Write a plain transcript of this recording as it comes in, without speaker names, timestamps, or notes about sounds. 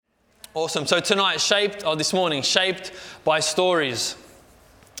Awesome. So tonight, this morning, shaped by stories.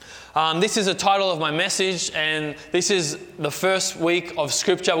 This is the title of my message, and this is the first week of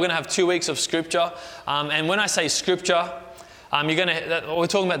Scripture. We're going to have 2 weeks of Scripture. And when I say Scripture, we're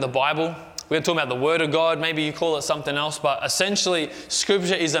talking about the Bible. We're going to talk about the Word of God. Maybe you call it something else, but essentially,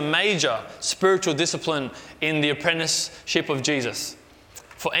 Scripture is a major spiritual discipline in the apprenticeship of Jesus.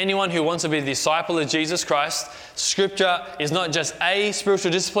 For anyone who wants to be a disciple of Jesus Christ, Scripture is not just a spiritual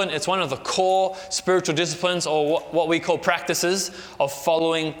discipline, it's one of the core spiritual disciplines, or what we call practices of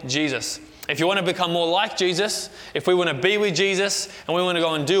following Jesus. If you want to become more like Jesus, if we want to be with Jesus and we want to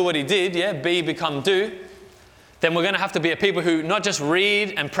go and do what He did, be, become, do, then we're going to have to be a people who not just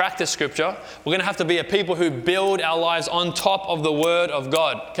read and practice Scripture, we're going to have to be a people who build our lives on top of the Word of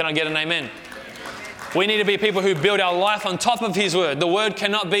God. Can I get an amen? We need to be people who build our life on top of His Word. The Word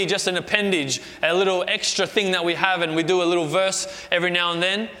cannot be just an appendage, a little extra thing that we have and we do a little verse every now and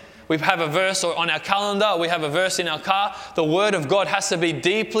then. We have a verse on our calendar, we have a verse in our car. The Word of God has to be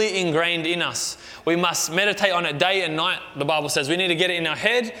deeply ingrained in us. We must meditate on it day and night, the Bible says. We need to get it in our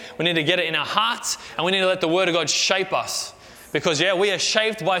head, we need to get it in our hearts, and we need to let the Word of God shape us. Because we are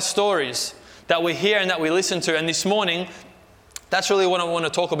shaped by stories that we hear and that we listen to. And this morning, that's really what I want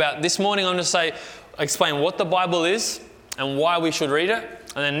to talk about. This morning I'm going to explain what the Bible is and why we should read it.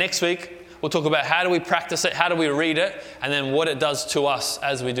 And then next week, we'll talk about how do we practice it, how do we read it, and then what it does to us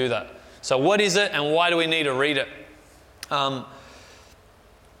as we do that. So what is it and why do we need to read it?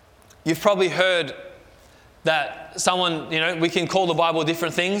 You've probably heard that we can call the Bible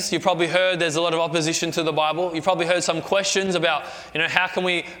different things. You've probably heard there's a lot of opposition to the Bible. You've probably heard some questions about, how can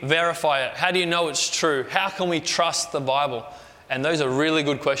we verify it? How do you know it's true? How can we trust the Bible? And those are really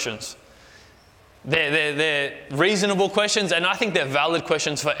good questions. They're reasonable questions, and I think they're valid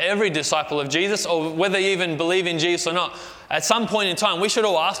questions for every disciple of Jesus, or whether you even believe in Jesus or not. At some point in time, we should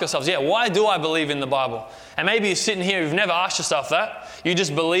all ask ourselves, why do I believe in the Bible? And maybe you're sitting here, you've never asked yourself that. You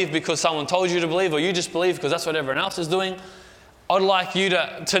just believe because someone told you to believe, or you just believe because that's what everyone else is doing. I'd like you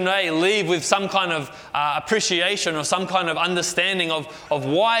to today leave with some kind of appreciation or some kind of understanding of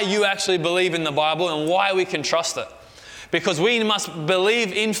why you actually believe in the Bible and why we can trust it. Because we must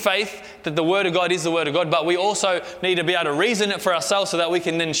believe in faith that the Word of God is the Word of God, but we also need to be able to reason it for ourselves so that we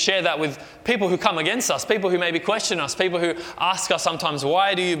can then share that with people who come against us, people who maybe question us, people who ask us sometimes,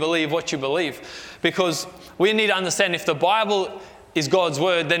 why do you believe what you believe? Because we need to understand if the Bible is God's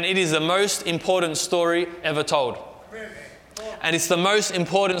Word, then it is the most important story ever told. And it's the most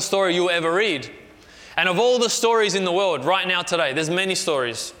important story you'll ever read. And of all the stories in the world right now today, there's many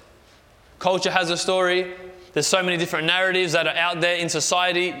stories. Culture has a story. There's so many different narratives that are out there in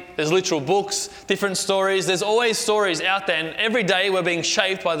society. There's literal books, different stories. There's always stories out there. And every day we're being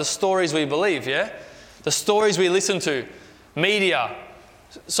shaped by the stories we believe, The stories we listen to. Media,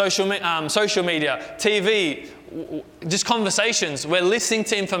 social media, TV, just conversations. We're listening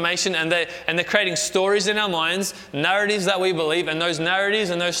to information and they're creating stories in our minds, narratives that we believe. And those narratives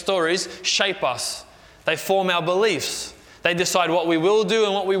and those stories shape us. They form our beliefs. They decide what we will do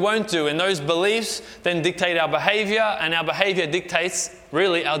and what we won't do. And those beliefs then dictate our behavior, and our behavior dictates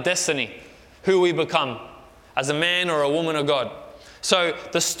really our destiny, who we become as a man or a woman of God. So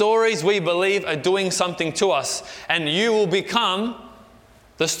the stories we believe are doing something to us, and you will become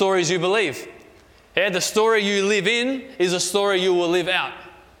the stories you believe. The story you live in is a story you will live out.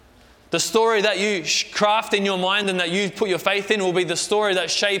 The story that you craft in your mind and that you put your faith in will be the story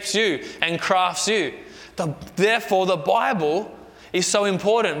that shapes you and crafts you. Therefore, the Bible is so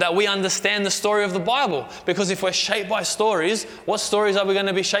important that we understand the story of the Bible. Because if we're shaped by stories, what stories are we going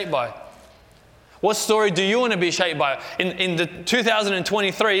to be shaped by? What story do you want to be shaped by? In the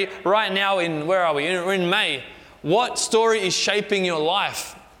 2023, right now, where are we? We're in May. What story is shaping your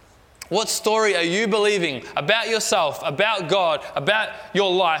life? What story are you believing about yourself, about God, about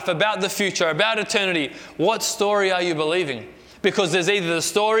your life, about the future, about eternity? What story are you believing? Because there's either the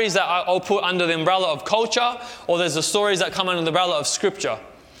stories that I'll put under the umbrella of culture, or there's the stories that come under the umbrella of Scripture.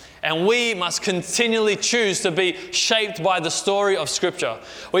 And we must continually choose to be shaped by the story of Scripture.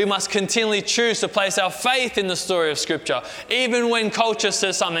 We must continually choose to place our faith in the story of Scripture. Even when culture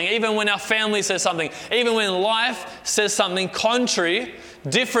says something, even when our family says something, even when life says something contrary,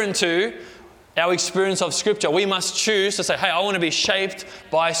 different to our experience of Scripture, we must choose to say, I want to be shaped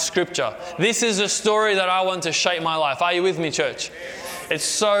by Scripture. This is a story that I want to shape my life. Are you with me, church? It's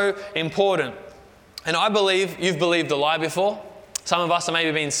so important. And I believe you've believed a lie before. Some of us have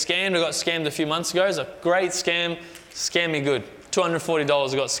maybe been scammed. We got scammed a few months ago. It was a great scam. Scammed me good. $240 I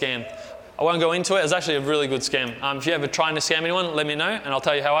got scammed. I won't go into it. It was actually a really good scam. If you're ever trying to scam anyone, let me know and I'll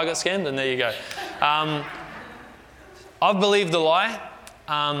tell you how I got scammed, and there you go. I've believed the lie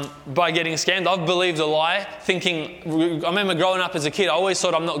by getting scammed. I've believed a lie thinking, I remember growing up as a kid, I always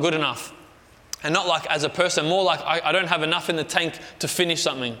thought I'm not good enough. And not like as a person, more like I don't have enough in the tank to finish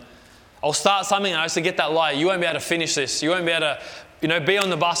something. I'll start something and I used to get that lie. You won't be able to finish this. You won't be able to, be on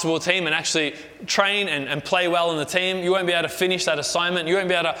the basketball team and actually train and play well in the team. You won't be able to finish that assignment. You won't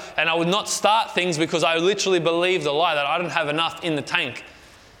be able to, and I would not start things because I literally believed the lie that I didn't have enough in the tank.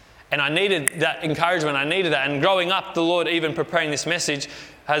 And I needed that encouragement. I needed that. And growing up, the Lord, even preparing this message,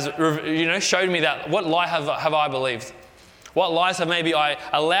 has showed me that what lie have I believed? What lies have maybe I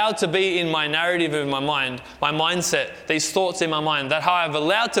allowed to be in my narrative of my mind, my mindset, these thoughts in my mind, that how I've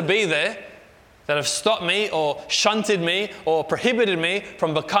allowed to be there, that have stopped me or shunted me or prohibited me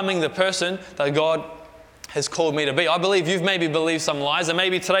from becoming the person that God has called me to be. I believe you've maybe believed some lies, and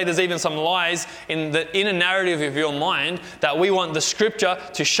maybe today there's even some lies in the inner narrative of your mind that we want the Scripture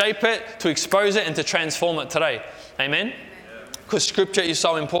to shape it, to expose it, and to transform it today. Amen? Because Scripture is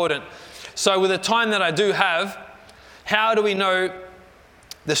so important. So with the time that I do have, how do we know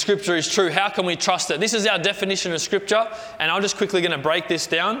the Scripture is true? How can we trust it? This is our definition of Scripture, and I'm just quickly going to break this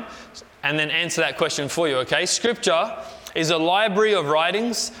down and then answer that question for you, okay? Scripture is a library of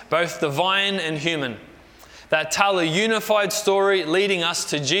writings, both divine and human, that tell a unified story leading us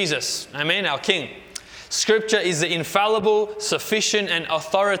to Jesus, amen, our King. Scripture is the infallible, sufficient, and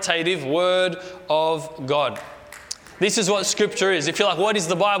authoritative Word of God. This is what Scripture is. If you're like, what is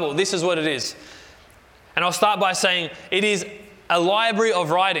the Bible? This is what it is. And I'll start by saying it is a library of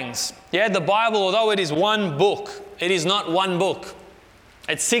writings. Yeah, the Bible, although it is one book, it is not one book.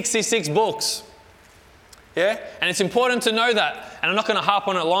 It's 66 books. Yeah, and it's important to know that. And I'm not going to harp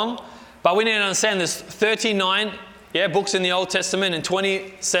on it long, but we need to understand there's 39 books in the Old Testament and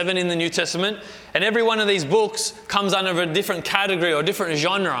 27 in the New Testament. And every one of these books comes under a different category or different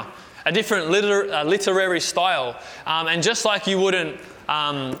genre, a different literary style. And just like you wouldn't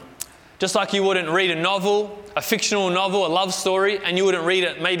read a novel, a fictional novel, a love story, and you wouldn't read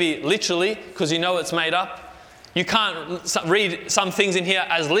it maybe literally because you know it's made up. You can't read some things in here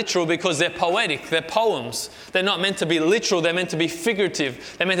as literal because they're poetic, they're poems. They're not meant to be literal, they're meant to be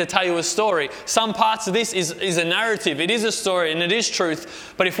figurative. They're meant to tell you a story. Some parts of this is a narrative, it is a story and it is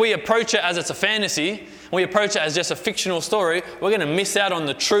truth. But if we approach it as it's a fantasy, we approach it as just a fictional story, we're going to miss out on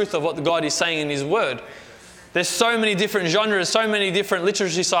the truth of what God is saying in His Word. There's so many different genres, so many different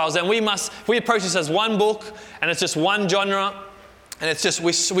literature styles, and we approach this as one book, and it's just one genre, and it's just,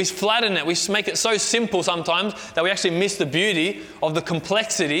 we flatten it, we make it so simple sometimes that we actually miss the beauty of the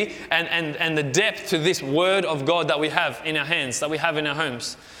complexity and the depth to this Word of God that we have in our hands, that we have in our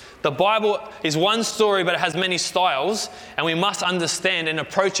homes. The Bible is one story, but it has many styles, and we must understand and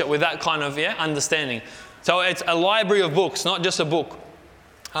approach it with that kind of understanding. So it's a library of books, not just a book.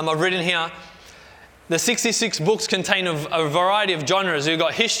 I've written here, the 66 books contain a variety of genres. You've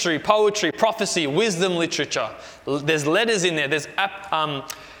got history, poetry, prophecy, wisdom literature. There's letters in there. There's I've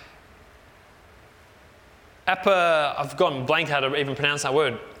gone blank how to even pronounce that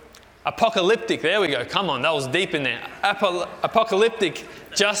word. Apocalyptic, there we go. Come on, that was deep in there. Apocalyptic,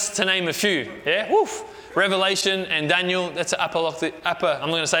 just to name a few. Yeah, woof. Revelation and Daniel, that's I'm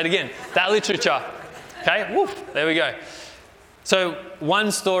going to say it again. That literature. Okay, woof, there we go. So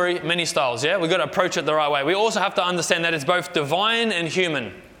one story, many styles, yeah? We've got to approach it the right way. We also have to understand that it's both divine and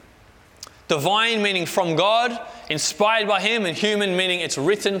human. Divine meaning from God, inspired by Him, and human meaning it's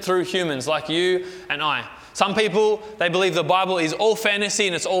written through humans like you and I. Some people, they believe the Bible is all fantasy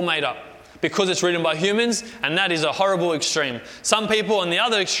and it's all made up because it's written by humans, and that is a horrible extreme. Some people on the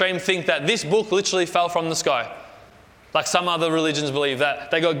other extreme think that this book literally fell from the sky. Like some other religions believe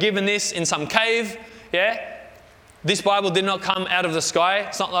that they got given this in some cave, yeah? This Bible did not come out of the sky.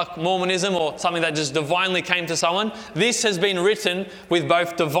 It's not like Mormonism or something that just divinely came to someone. This has been written with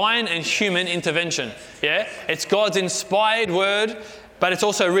both divine and human intervention. Yeah, it's God's inspired word, but it's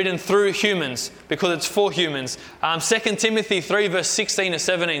also written through humans because it's for humans. 2 Timothy 3 verse 16 to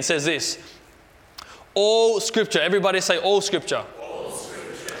 17 says this. All Scripture, everybody say all Scripture.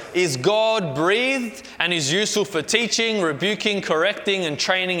 Is God breathed and is useful for teaching, rebuking, correcting, and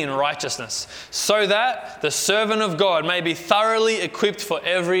training in righteousness, so that the servant of God may be thoroughly equipped for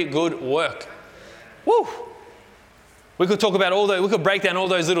every good work. Woo! We could talk about we could break down all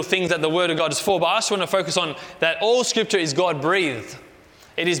those little things that the Word of God is for, but I just want to focus on that all Scripture is God breathed.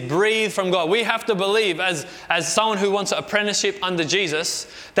 It is breathed from God. We have to believe, as someone who wants an apprenticeship under Jesus,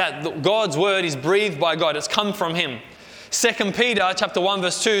 that God's Word is breathed by God. It's come from Him. 2 Peter chapter 1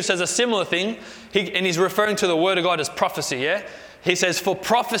 verse 2 says a similar thing, and he's referring to the Word of God as prophecy, yeah? He says, for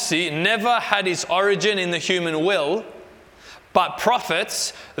prophecy never had its origin in the human will, But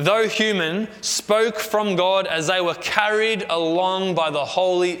prophets, though human, spoke from God as they were carried along by the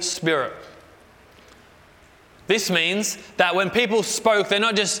Holy Spirit. This means that when people spoke,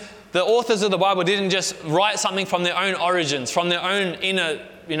 the authors of the Bible didn't just write something from their own origins, from their own inner,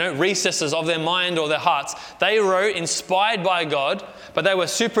 recesses of their mind or their hearts. They wrote inspired by God, but they were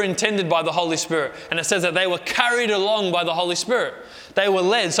superintended by the Holy Spirit. And it says that they were carried along by the Holy Spirit. They were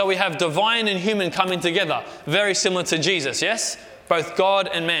led. So we have divine and human coming together. Very similar to Jesus, yes? Both God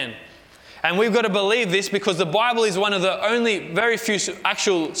and man. And we've got to believe this because the Bible is one of the only very few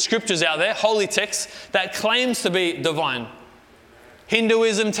actual scriptures out there, holy texts, that claims to be divine.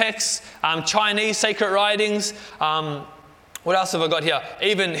 Hinduism texts, Chinese sacred writings, what else have I got here?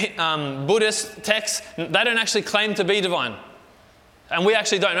 Even Buddhist texts, they don't actually claim to be divine. And we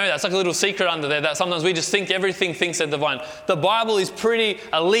actually don't know that. It's like a little secret under there that sometimes we just think everything thinks they're divine. The Bible is pretty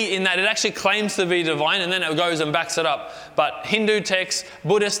elite in that it actually claims to be divine and then it goes and backs it up. But Hindu texts,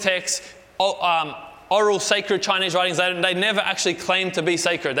 Buddhist texts, oral sacred Chinese writings, they never actually claim to be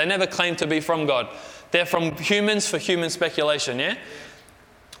sacred. They never claim to be from God. They're from humans for human speculation, yeah?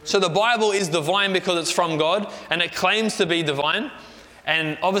 So the Bible is divine because it's from God and it claims to be divine.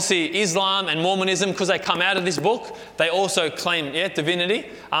 And obviously Islam and Mormonism, because they come out of this book, they also claim, divinity.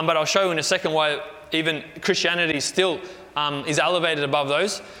 But I'll show you in a second why even Christianity still is elevated above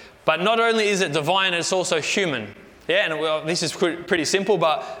those. But not only is it divine, it's also human. Yeah, and this is pretty simple,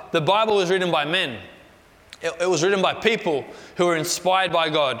 but the Bible was written by men. It was written by people who were inspired by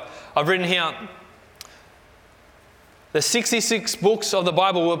God. I've written here, the 66 books of the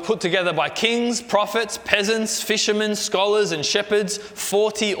Bible were put together by kings, prophets, peasants, fishermen, scholars, and shepherds,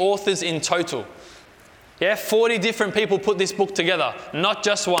 40 authors in total. Yeah, 40 different people put this book together, not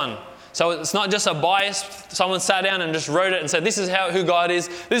just one. So it's not just a bias, someone sat down and just wrote it and said, this is who God is,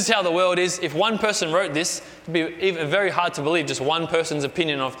 this is how the world is. If one person wrote this, it'd be even very hard to believe just one person's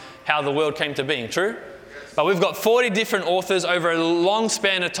opinion of how the world came to being. True? But we've got 40 different authors over a long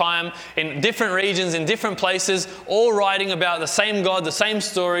span of time in different regions, in different places, all writing about the same God, the same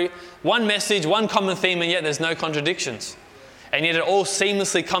story, one message, one common theme, and yet there's no contradictions. And yet it all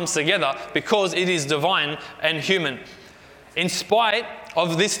seamlessly comes together because it is divine and human. In spite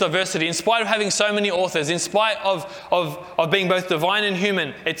of this diversity, in spite of having so many authors, in spite of being both divine and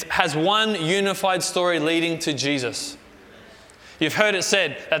human, it has one unified story leading to Jesus. You've heard it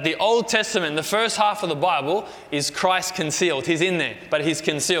said that the Old Testament, the first half of the Bible, is Christ concealed. He's in there, but he's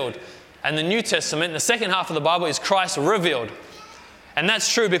concealed. And the New Testament, the second half of the Bible, is Christ revealed. And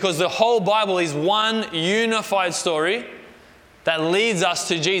that's true because the whole Bible is one unified story that leads us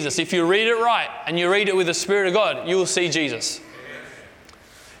to Jesus. If you read it right and you read it with the Spirit of God, you will see Jesus.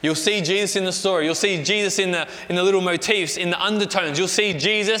 You'll see Jesus in the story. You'll see Jesus in the little motifs, in the undertones. You'll see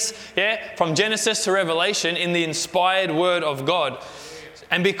Jesus, from Genesis to Revelation in the inspired Word of God.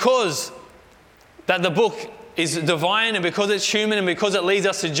 And because that the book is divine and because it's human and because it leads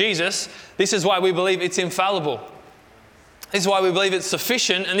us to Jesus, this is why we believe it's infallible. This is why we believe it's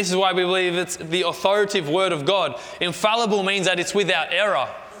sufficient, and this is why we believe it's the authoritative Word of God. Infallible means that it's without error.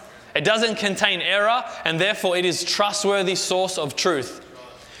 It doesn't contain error, and therefore it is a trustworthy source of truth.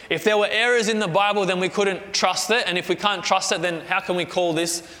 If there were errors in the Bible, then we couldn't trust it. And if we can't trust it, then how can we call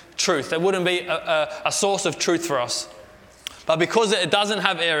this truth? There wouldn't be a source of truth for us. But because it doesn't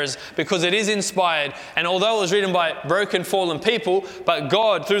have errors, because it is inspired, and although it was written by broken, fallen people, but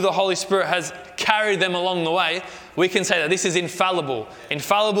God, through the Holy Spirit, has carried them along the way, we can say that this is infallible.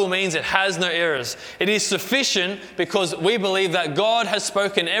 Infallible means it has no errors. It is sufficient because we believe that God has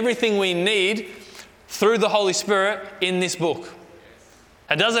spoken everything we need through the Holy Spirit in this book.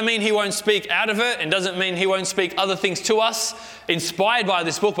 It doesn't mean he won't speak out of it. It doesn't mean he won't speak other things to us inspired by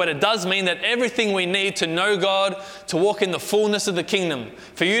this book, but it does mean that everything we need to know God, to walk in the fullness of the kingdom,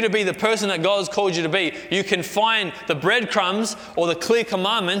 for you to be the person that God has called you to be, you can find the breadcrumbs or the clear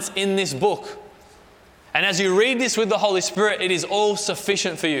commandments in this book. And as you read this with the Holy Spirit, it is all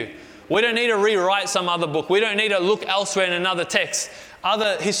sufficient for you. We don't need to rewrite some other book. We don't need to look elsewhere in another text.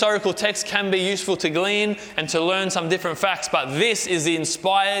 Other historical texts can be useful to glean and to learn some different facts, but this is the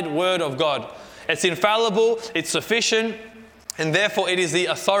inspired Word of God. It's infallible, it's sufficient, and therefore it is the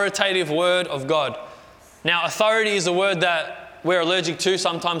authoritative Word of God. Now, authority is a word that we're allergic to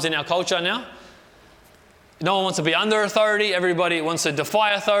sometimes in our culture now. No one wants to be under authority. Everybody wants to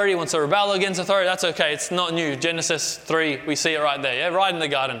defy authority, wants to rebel against authority. That's okay. It's not new. Genesis 3, we see it right there, yeah? Right in the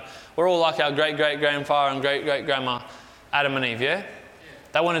garden. We're all like our great-great-grandfather and great-great-grandma, Adam and Eve, yeah?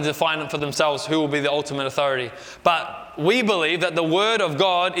 They want to define for themselves who will be the ultimate authority. But we believe that the Word of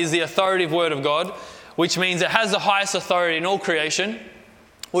God is the authoritative Word of God, which means it has the highest authority in all creation.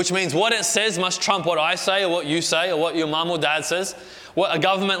 which means what it says must trump what I say or what you say or what your mum or dad says. What a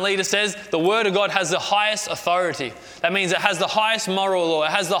government leader says, the Word of God has the highest authority. That means it has the highest moral law.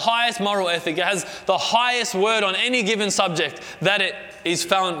 It has the highest moral ethic. It has the highest word on any given subject that it is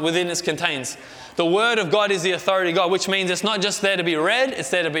found within its contains. The Word of God is the authority of God, which means it's not just there to be read, it's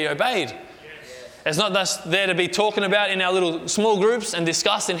there to be obeyed. It's not just there to be talking about in our little small groups and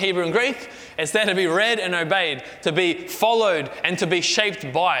discussed in Hebrew and Greek. It's there to be read and obeyed, to be followed and to be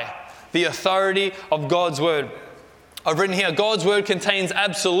shaped by the authority of God's Word. I've written here, God's Word contains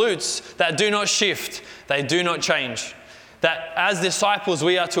absolutes that do not shift, they do not change. That as disciples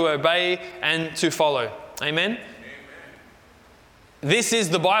we are to obey and to follow. Amen? This is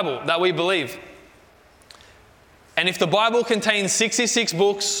the Bible that we believe. And if the Bible contains 66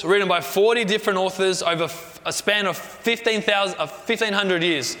 books written by 40 different authors over a span of 1,500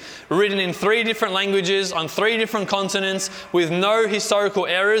 years, written in 3 different languages on 3 different continents with no historical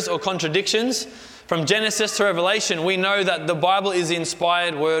errors or contradictions, from Genesis to Revelation, we know that the Bible is the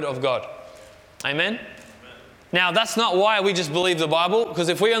inspired Word of God. Amen? Now, that's not why we just believe the Bible, because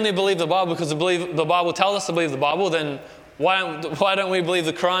if we only believe the Bible because the Bible tells us to believe the Bible, then why don't we believe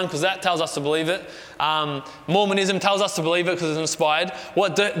the Quran? Because that tells us to believe it. Mormonism tells us to believe it because it's inspired.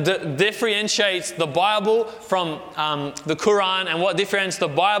 What differentiates the Bible from the Quran, and what differentiates the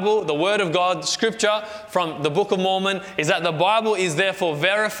Bible, the Word of God, Scripture, from the Book of Mormon, is that the Bible is therefore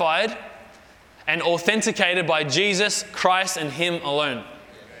verified and authenticated by Jesus Christ and Him alone.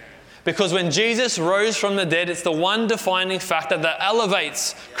 Because when Jesus rose from the dead, it's the one defining factor that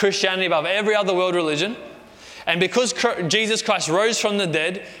elevates Christianity above every other world religion. And because Jesus Christ rose from the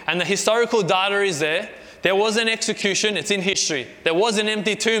dead and the historical data is there, there was an execution, it's in history. There was an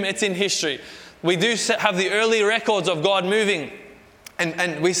empty tomb, it's in history. We do have the early records of God moving,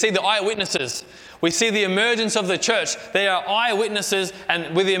 and we see the eyewitnesses. We see the emergence of the church. They are eyewitnesses,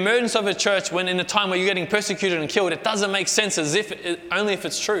 and with the emergence of a church, when in a time where you're getting persecuted and killed, it doesn't make sense only if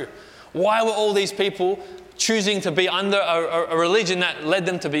it's true. Why were all these people choosing to be under a religion that led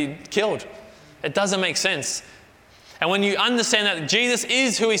them to be killed? It doesn't make sense. And when you understand that Jesus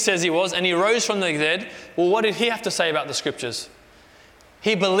is who He says He was and He rose from the dead, well, what did He have to say about the Scriptures?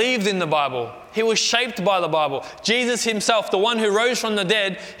 He believed in the Bible. He was shaped by the Bible. Jesus Himself, the one who rose from the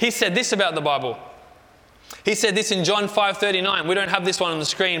dead, He said this about the Bible. He said this in John 5:39. We don't have this one on the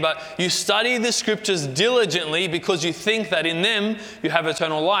screen, but you study the Scriptures diligently because you think that in them you have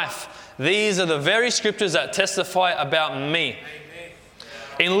eternal life. These are the very Scriptures that testify about me.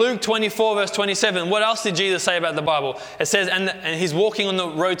 In Luke 24 verse 27, what else did Jesus say about the Bible? It says, and He's walking on the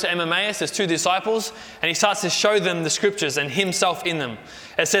road to Emmaus, there's 2 disciples, and He starts to show them the Scriptures and Himself in them.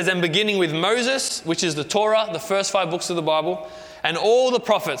 It says, and beginning with Moses, which is the Torah, the first 5 books of the Bible, and all the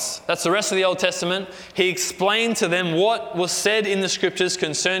prophets, that's the rest of the Old Testament, He explained to them what was said in the Scriptures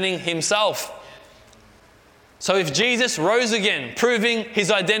concerning Himself. So if Jesus rose again, proving His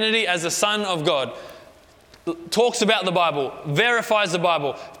identity as the Son of God, talks about the Bible, verifies the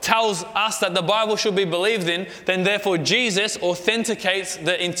Bible, tells us that the Bible should be believed in, then therefore Jesus authenticates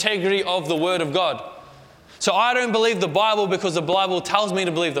the integrity of the Word of God. So I don't believe the Bible because the Bible tells me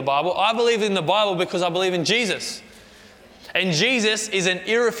to believe the Bible. I believe in the Bible because I believe in Jesus. And Jesus is an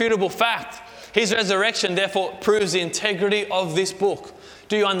irrefutable fact. His resurrection therefore proves the integrity of this book.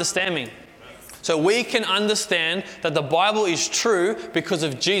 Do you understand me? So we can understand that the Bible is true because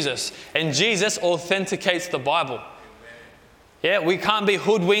of Jesus. And Jesus authenticates the Bible. Yeah, we can't be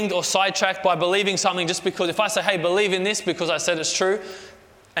hoodwinked or sidetracked by believing something just because if I say, hey, believe in this because I said it's true.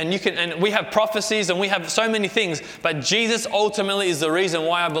 And we have prophecies and we have so many things. But Jesus ultimately is the reason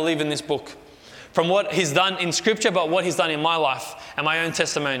why I believe in this book. From what He's done in Scripture, but what He's done in my life and my own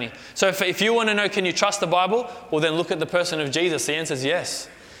testimony. So if you want to know, can you trust the Bible? Well, then look at the person of Jesus. The answer is yes.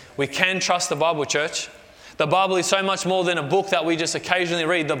 We can trust the Bible, church. The Bible is so much more than a book that we just occasionally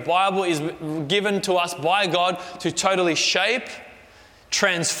read. The Bible is given to us by God to totally shape,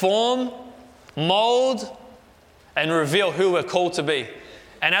 transform, mold, and reveal who we're called to be.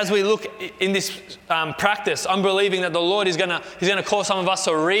 And as we look in this practice, I'm believing that the Lord is going to call some of us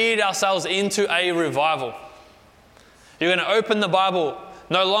to read ourselves into a revival. You're going to open the Bible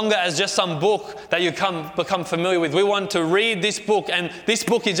no longer as just some book that you become familiar with. We want to read this book, and this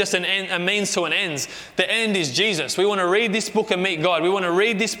book is just a means to an end. The end is Jesus. We want to read this book and meet God. We want to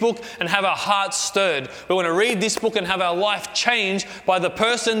read this book and have our hearts stirred. We want to read this book and have our life changed by the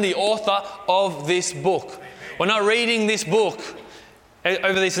person, the author of this book. We're not reading this book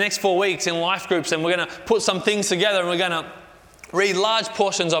over these next 4 weeks in life groups, and we're going to put some things together and we're going to read large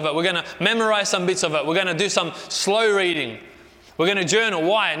portions of it. We're going to memorize some bits of it. We're going to do some slow reading. We're going to journal.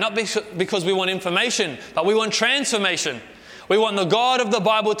 Why? Not because we want information, but we want transformation. We want the God of the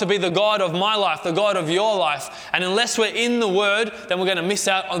Bible to be the God of my life, the God of your life. And unless we're in the Word, then we're going to miss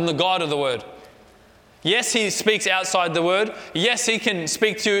out on the God of the Word. Yes, He speaks outside the Word. Yes, He can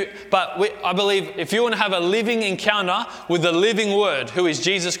speak to you. But I believe if you want to have a living encounter with the living Word, who is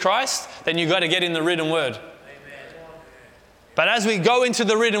Jesus Christ, then you've got to get in the written Word. But as we go into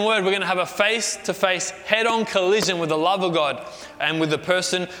the written Word, we're going to have a face-to-face, head-on collision with the love of God and with the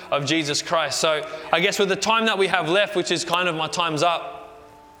person of Jesus Christ. So I guess with the time that we have left, which is kind of my time's up,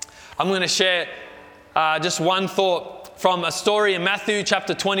 I'm going to share just one thought from a story in Matthew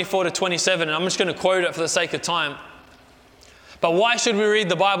chapter 24 to 27. And I'm just going to quote it for the sake of time. But why should we read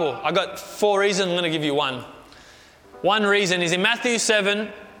the Bible? I got 4 reasons. I'm going to give you one. One reason is in Matthew 7,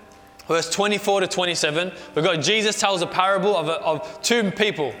 verse 24 to 27, we've got Jesus tells a parable of 2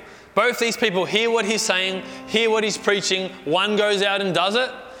 people. Both these people hear what He's saying, hear what He's preaching. One goes out and does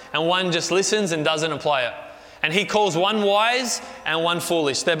it, and one just listens and doesn't apply it. And He calls one wise and one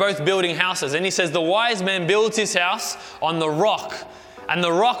foolish. They're both building houses. And He says the wise man builds his house on the rock. And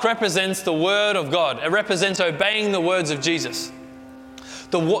the rock represents the Word of God. It represents obeying the words of Jesus.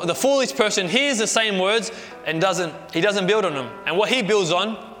 The foolish person hears the same words and he doesn't build on them. And what he builds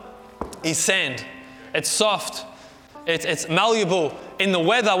on is sand. It's soft. It's malleable. In the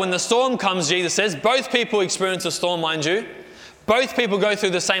weather, when the storm comes, Jesus says, both people experience a storm, mind you. Both people go through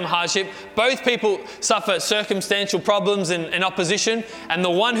the same hardship. Both people suffer circumstantial problems and opposition. And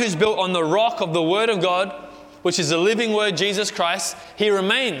the one who's built on the rock of the Word of God, which is the living Word, Jesus Christ, he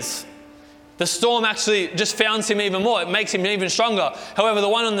remains. The storm actually just founds him even more. It makes him even stronger. However, the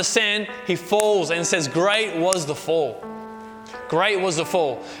one on the sand, he falls and says, great was the fall. Great was the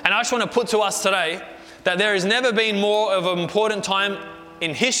fall. And I just want to put to us today that there has never been more of an important time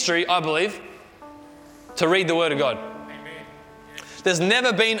in history, I believe, to read the Word of God. Amen. There's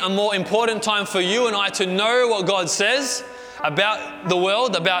never been a more important time for you and I to know what God says about the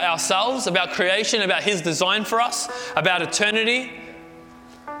world, about ourselves, about creation, about His design for us, about eternity.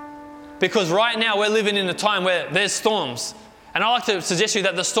 Because right now we're living in a time where there's storms. And I like to suggest to you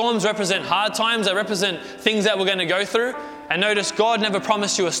that the storms represent hard times. They represent things that we're going to go through. And notice God never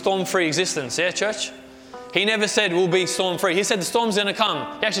promised you a storm-free existence. Yeah, church? He never said we'll be storm-free. He said the storm's going to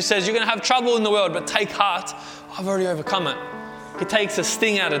come. He actually says you're going to have trouble in the world, but take heart. I've already overcome it. He takes the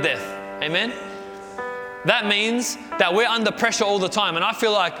sting out of death. Amen? That means that we're under pressure all the time. And I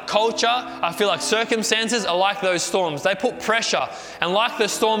feel like culture, I feel like circumstances are like those storms. They put pressure. And like the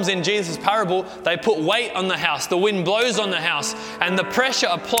storms in Jesus' parable, they put weight on the house. The wind blows on the house. And the pressure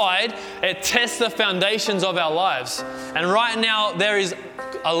applied, it tests the foundations of our lives. And right now, there is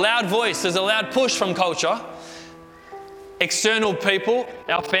a loud voice. There's a loud push from culture. External people,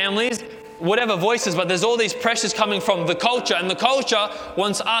 our families, whatever voices, but there's all these pressures coming from the culture, and the culture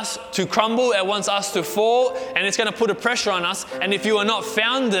wants us to crumble, it wants us to fall, and it's going to put a pressure on us. And if you are not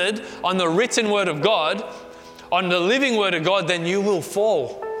founded on the written Word of God, on the living Word of God, then you will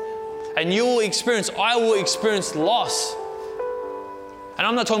fall. And you will experience, I will experience loss. And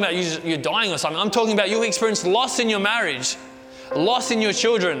I'm not talking about you're dying or something. I'm talking about you experience loss in your marriage, loss in your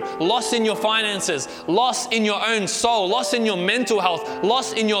children, loss in your finances, loss in your own soul, loss in your mental health,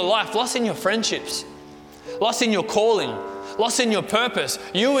 loss in your life, loss in your friendships, loss in your calling, loss in your purpose.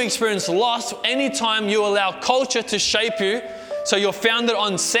 You will experience loss anytime you allow culture to shape you. So you're founded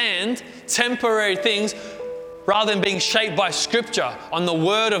on sand, temporary things, rather than being shaped by Scripture, on the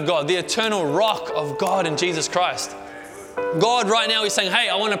Word of God, the eternal rock of God in Jesus Christ. God right now is saying, hey,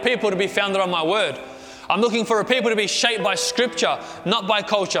 I want a people to be founded on my Word. I'm looking for a people to be shaped by Scripture, not by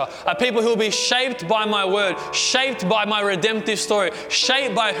culture. A people who will be shaped by my Word, shaped by my redemptive story,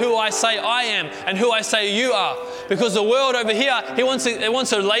 shaped by who I say I am and who I say you are. Because the world over here, it wants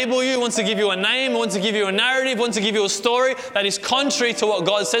to label you, wants to give you a name, wants to give you a narrative, wants to give you a story that is contrary to what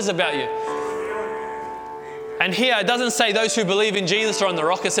God says about you. And here it doesn't say those who believe in Jesus are on the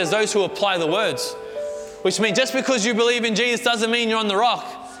rock. It says those who apply the words. Which means just because you believe in Jesus doesn't mean you're on the rock.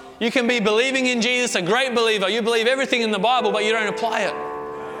 You can be believing in Jesus, a great believer. You believe everything in the Bible, but you don't apply it.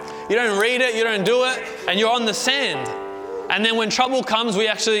 You don't read it, you don't do it, and you're on the sand. And then when trouble comes,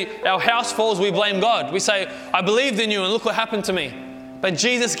 our house falls, we blame God. We say, I believed in you and look what happened to me. But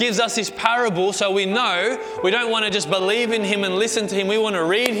Jesus gives us His parable so we know we don't want to just believe in Him and listen to Him. We want to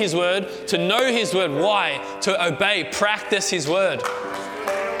read His Word, to know His Word. Why? To obey, practice His Word.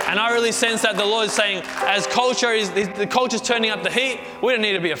 And I really sense that the Lord is saying, as the culture's turning up the heat, we don't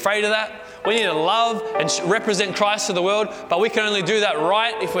need to be afraid of that. We need to love and represent Christ to the world, but we can only do that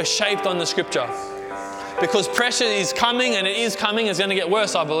right if we're shaped on the Scripture. Because pressure is coming, and it is coming. It's going to get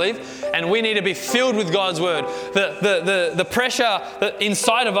worse, I believe. And we need to be filled with God's Word. The pressure that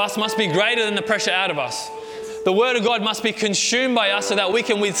inside of us must be greater than the pressure out of us. the word of God must be consumed by us so that we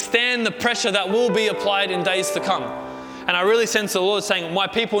can withstand the pressure that will be applied in days to come. And I really sense the Lord saying, my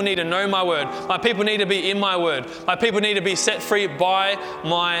people need to know my word. My people need to be in my word. My people need to be set free by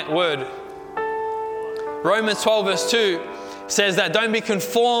my word. Romans 12 verse 2 says that don't be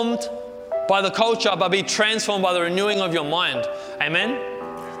conformed by the culture, but be transformed by the renewing of your mind.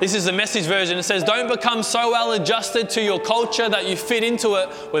 Amen? This is the Message version. It says, don't become so well adjusted to your culture that you fit into it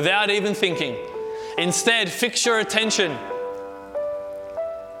without even thinking. Instead, fix your attention.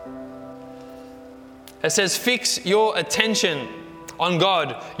 It says, fix your attention on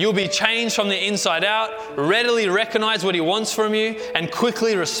God. You'll be changed from the inside out, readily recognize what He wants from you, and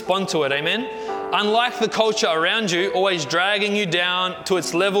quickly respond to it. Amen? Unlike the culture around you, always dragging you down to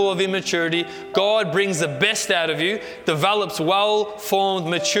its level of immaturity, God brings the best out of you, develops well-formed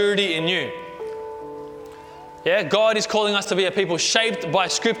maturity in you. Yeah, God is calling us to be a people shaped by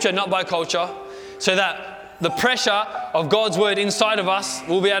Scripture, not by culture, so that the pressure of God's word inside of us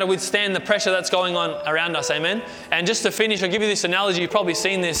will be able to withstand the pressure that's going on around us. Amen? And just to finish, I'll give you this analogy. You've probably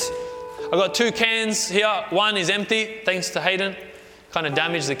seen this. I've got 2 cans here. One is empty, thanks to Hayden. Kind of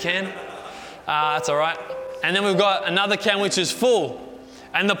damaged the can. That's all right. And then we've got another can which is full.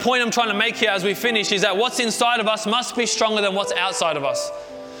 And the point I'm trying to make here as we finish is that what's inside of us must be stronger than what's outside of us.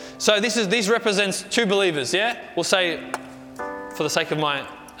 So this represents 2 believers, yeah? We'll say, for the sake of my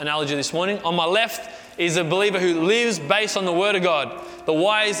analogy this morning, on my left is a believer who lives based on the word of God, the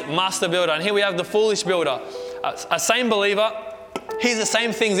wise master builder. And here we have the foolish builder. A same believer, hears the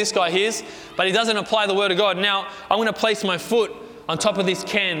same things this guy hears, but he doesn't apply the word of God. Now, I'm going to place my foot on top of this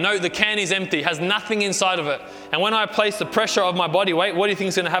can. Note the can is empty, has nothing inside of it. And when I place the pressure of my body weight, what do you think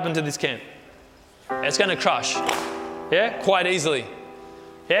is going to happen to this can? It's going to crush. Yeah, quite easily.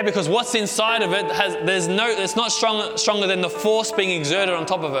 Yeah, because what's inside of it it's not stronger than the force being exerted on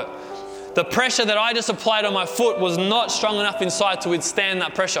top of it. The pressure that I just applied on my foot was not strong enough inside to withstand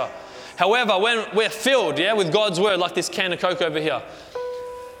that pressure. However, when we're filled, with God's word, like this can of Coke over here,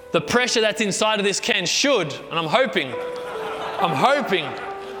 the pressure that's inside of this can should, and I'm hoping,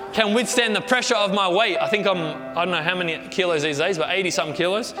 can withstand the pressure of my weight. I think I don't know how many kilos these days, but 80 something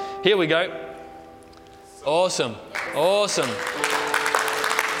kilos. Here we go. Awesome.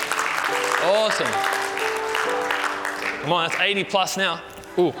 Come on, that's 80 plus now.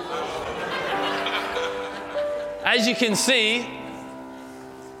 Ooh. As you can see,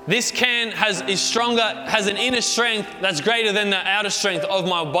 this can has an inner strength that's greater than the outer strength of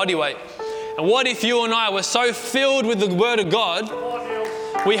my body weight. And what if you and I were so filled with the word of God,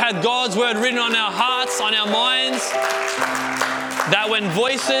 we had God's word written on our hearts, on our minds, that when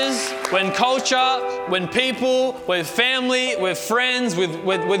voices, when culture, when people, with family, with friends,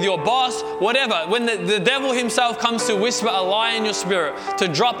 with your boss, whatever, when the devil himself comes to whisper a lie in your spirit, to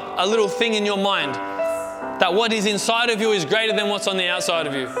drop a little thing in your mind, that what is inside of you is greater than what's on the outside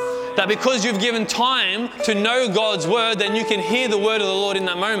of you. That because you've given time to know God's word, then you can hear the word of the Lord in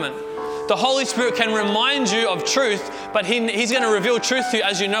that moment. The Holy Spirit can remind you of truth, but He's going to reveal truth to you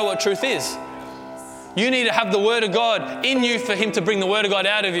as you know what truth is. You need to have the word of God in you for Him to bring the word of God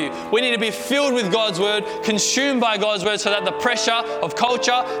out of you. We need to be filled with God's word, consumed by God's word, so that the pressure of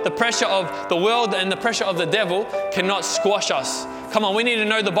culture, the pressure of the world, and the pressure of the devil cannot squash us. Come on, we need to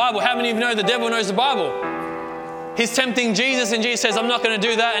know the Bible. How many of you know the devil knows the Bible? He's tempting Jesus, and Jesus says, I'm not going to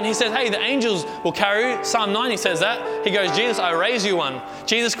do that. And He says, hey, the angels will carry you. Psalm 90 says that. He goes, Jesus, I raise you one.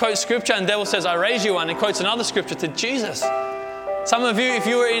 Jesus quotes scripture, and the devil says, I raise you one. And quotes another scripture to Jesus. Some of you, if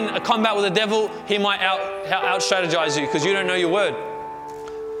you were in a combat with the devil, he might out-strategize you because you don't know your word.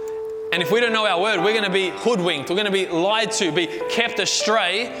 And if we don't know our word, we're going to be hoodwinked. We're going to be lied to, be kept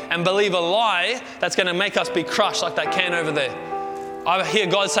astray, and believe a lie that's going to make us be crushed like that can over there. I hear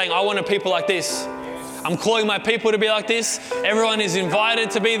God saying, I want a people like this. I'm calling my people to be like this. Everyone is invited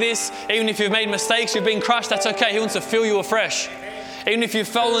to be this. Even if you've made mistakes, you've been crushed, that's okay. He wants to fill you afresh. Even if you've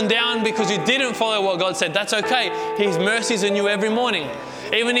fallen down because you didn't follow what God said, that's okay. His mercies are new every morning.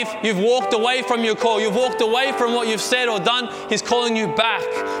 Even if you've walked away from your call, you've walked away from what you've said or done, He's calling you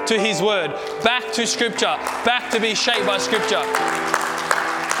back to His word, back to Scripture, back to be shaped by Scripture.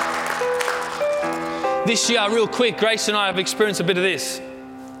 This year, real quick, Grace and I have experienced a bit of this.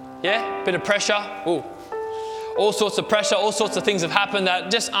 Yeah, bit of pressure. Ooh. All sorts of pressure, all sorts of things have happened that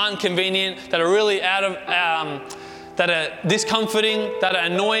just aren't convenient, that are really out of, that are discomforting, that are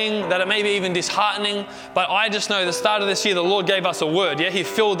annoying, that are maybe even disheartening. But I just know the start of this year, the Lord gave us a word. Yeah, He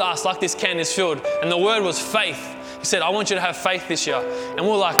filled us like this can is filled. And the word was faith. He said, I want you to have faith this year. And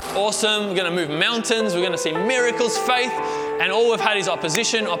we're like, awesome. We're going to move mountains. We're going to see miracles, faith. And all we've had is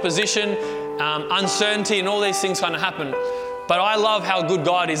opposition, uncertainty, and all these things kind of happen. But I love how good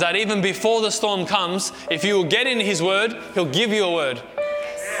God is, that even before the storm comes, if you will get in His word, He'll give you a word.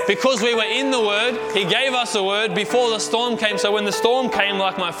 Because we were in the word, He gave us a word before the storm came. So when the storm came,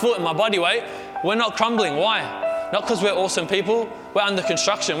 like my foot and my body weight, we're not crumbling. Why? Not because we're awesome people. We're under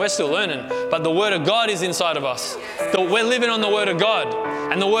construction. We're still learning. But the word of God is inside of us. We're living on the word of God.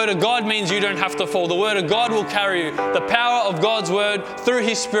 And the word of God means you don't have to fall. The word of God will carry you. The power of God's word through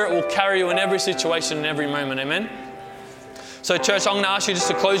His Spirit will carry you in every situation, in every moment. Amen? So church, I'm going to ask you just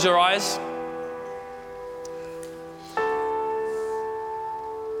to close your eyes.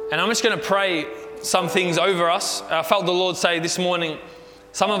 And I'm just going to pray some things over us. I felt the Lord say this morning,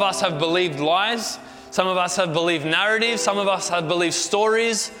 some of us have believed lies. Some of us have believed narratives. Some of us have believed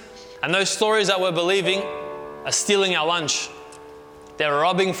stories. And those stories that we're believing are stealing our lunch. They're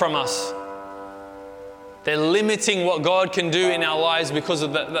robbing from us. They're limiting what God can do in our lives because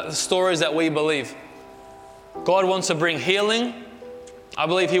of the stories that we believe. God wants to bring healing. I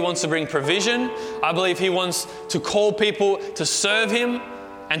believe He wants to bring provision. I believe He wants to call people to serve Him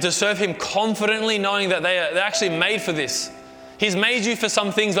and to serve Him confidently, knowing that they're actually made for this. He's made you for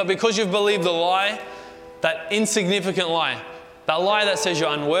some things, but because you've believed the lie, that insignificant lie, that lie that says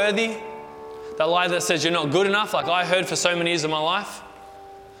you're unworthy, that lie that says you're not good enough, like I heard for so many years of my life,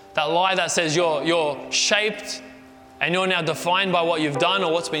 that lie that says you're shaped and you're now defined by what you've done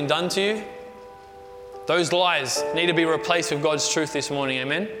or what's been done to you, those lies need to be replaced with God's truth this morning,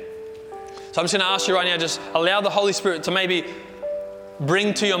 amen? So I'm just going to ask you right now, just allow the Holy Spirit to maybe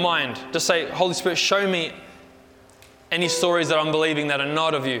bring to your mind, just say, Holy Spirit, show me any stories that I'm believing that are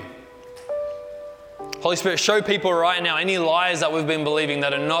not of you. Holy Spirit, show people right now any lies that we've been believing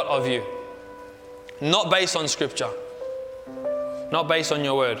that are not of you. Not based on Scripture. Not based on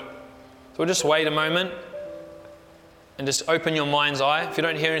your word. So we'll just wait a moment and just open your mind's eye. If you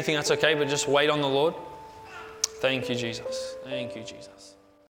don't hear anything, that's okay, but just wait on the Lord. Thank you, Jesus. Thank you, Jesus.